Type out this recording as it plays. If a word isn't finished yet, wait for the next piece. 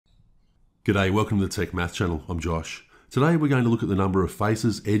G'day, welcome to the Tech Math channel. I'm Josh. Today we're going to look at the number of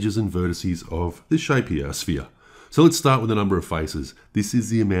faces, edges and vertices of this shape here, a sphere. So let's start with the number of faces. This is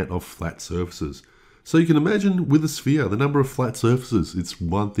the amount of flat surfaces. So you can imagine with a sphere, the number of flat surfaces, it's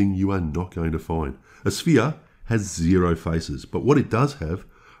one thing you are not going to find. A sphere has 0 faces, but what it does have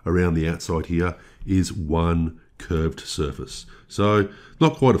around the outside here is one curved surface. So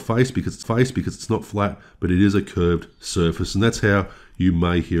not quite a face because it's not flat, but it is a curved surface, and that's how you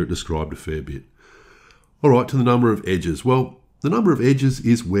may hear it described a fair bit. All right, to the number of edges. Well, the number of edges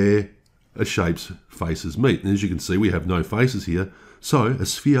is where a shape's faces meet. And as you can see, we have no faces here. So a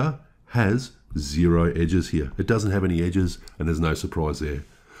sphere has 0 edges here. It doesn't have any edges, and there's no surprise there.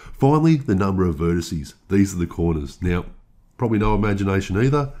 Finally, the number of vertices. These are the corners. Now, probably no imagination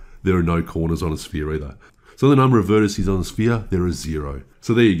either. There are no corners on a sphere either. So the number of vertices on a sphere, there is 0.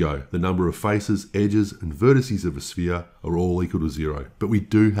 So there you go. The number of faces, edges, and vertices of a sphere are all equal to 0. But we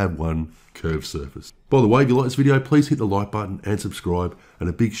do have one curved surface. By the way, if you like this video, please hit the like button and subscribe. And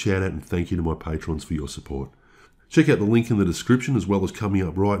a big shout out and thank you to my patrons for your support. Check out the link in the description as well as coming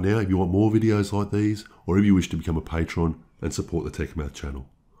up right now if you want more videos like these, or if you wish to become a patron and support the Tech Math channel.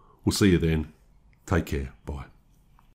 We'll see you then. Take care. Bye.